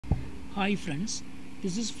Hi friends,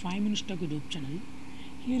 this is 5 Minutes Tech YouTube channel.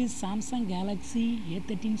 Here is Samsung Galaxy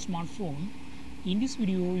A13 smartphone. In this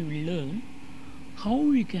video we will learn how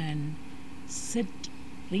we can set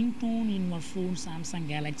ringtone in your phone Samsung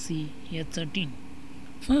Galaxy A13.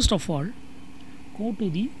 First of all, go to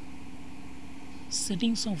the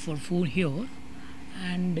settings of your phone here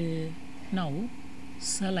and now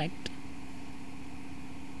select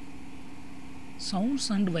sounds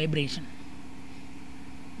and vibration.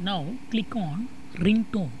 Now click on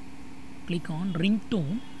ringtone. Click on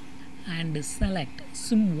ringtone and select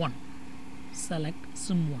SIM1. Select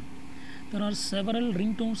SIM1. There are several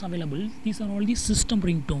ringtones available. These are all the system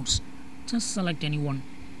ringtones. Just select any one.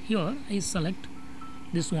 Here I select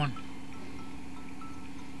this one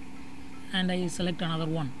and I select another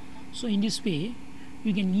one. So in this way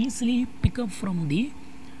you can easily pick up from the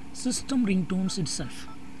system ringtones itself.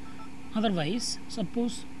 Otherwise,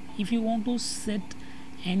 suppose if you want to set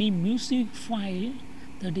any music file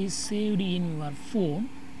that is saved in your phone,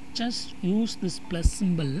 just use this plus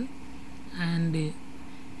symbol and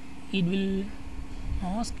it will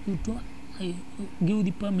ask you to give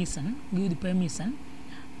the permission,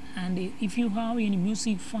 and if you have any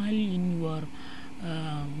music file in your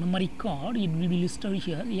memory card, it will be listed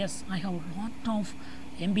here. Yes, I have a lot of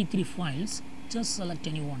MP3 files. Just select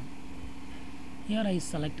any one. Here I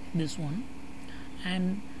select this one,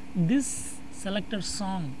 and this selected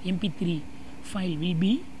song MP3 file will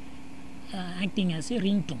be acting as a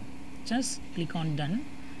ringtone. Just click on done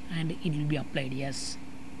and it will be applied. Yes,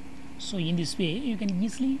 so in this way you can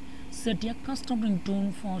easily set a custom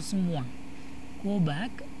ringtone for SIM1. Go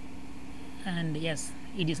back and yes,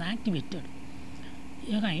 it is activated.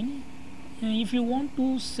 Again, if you want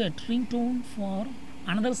to set ringtone for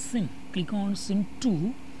another SIM, click on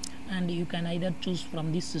SIM2 and you can either choose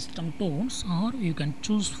from the system tones or you can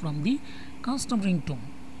choose from the custom ringtone.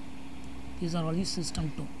 These are all the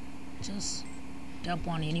system tone. Just tap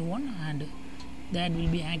on any one and that will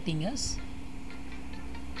be acting as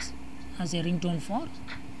a ringtone for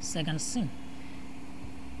second SIM.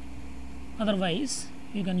 Otherwise,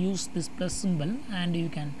 you can use this plus symbol and you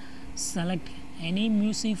can select any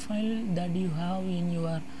music file that you have in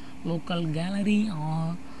your local gallery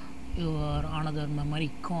or your another memory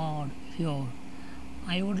card. Here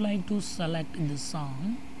I would like to select this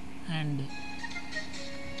song and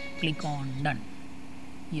click on done.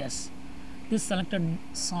 Yes, this selected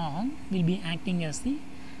song will be acting as the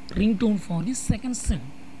ringtone for the second SIM.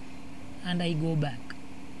 And I go back.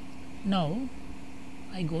 Now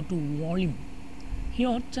I go to volume.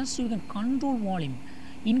 Here just you can control volume,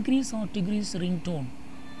 increase or decrease ringtone,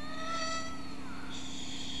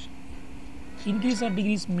 increase or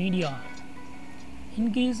decrease media,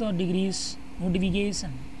 increase or decrease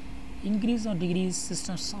notification, increase or decrease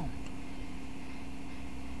system sound.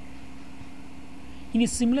 In a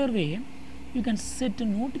similar way, you can set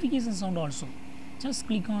notification sound also. Just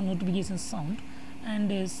click on notification sound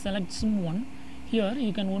and select SIM1. Here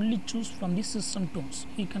you can only choose from the system tones.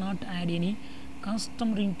 You cannot add any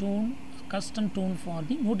custom ringtone, custom tone for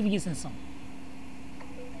the notification sound.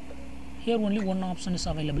 Here only one option is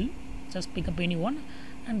available. Just pick up any one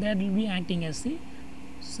and that will be acting as the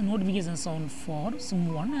notification sound for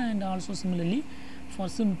SIM1, and also similarly for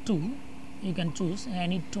SIM2 you can choose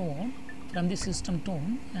any tone from the system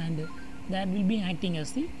tone and that will be acting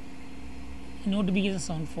as the notification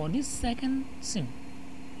sound for the second SIM.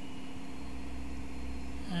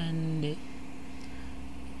 And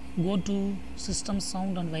go to system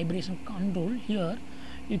sound and vibration control. Here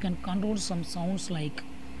you can control some sounds like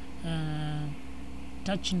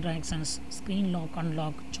touch interactions, screen lock,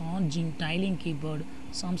 unlock, charging, dialing keyboard,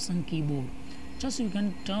 Samsung keyboard. Just you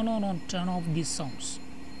can turn on or turn off these sounds.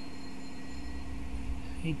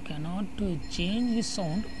 You cannot change the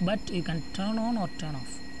sound, but you can turn on or turn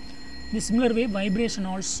off. The similar way, vibration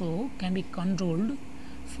also can be controlled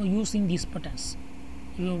for using these buttons.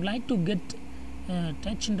 If you would like to get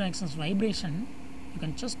touch interactions vibration, you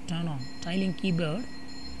can just turn on. Dialing keyboard,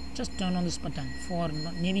 just turn on this button. For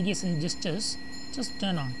navigation gestures, just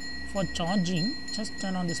turn on. For charging, just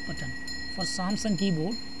turn on this button. For Samsung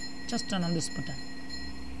keyboard, just turn on this button.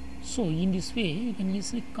 So in this way you can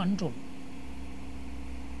easily control.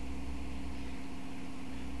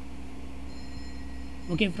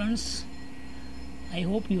 Okay friends, I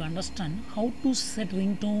hope you understand how to set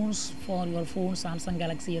ringtones for your phone Samsung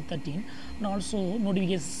Galaxy A13 and also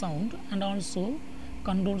notification sound, and also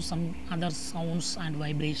control some other sounds and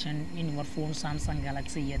vibration in your phone Samsung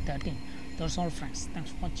Galaxy A13. That's all friends. Thanks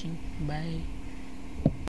for watching. Bye.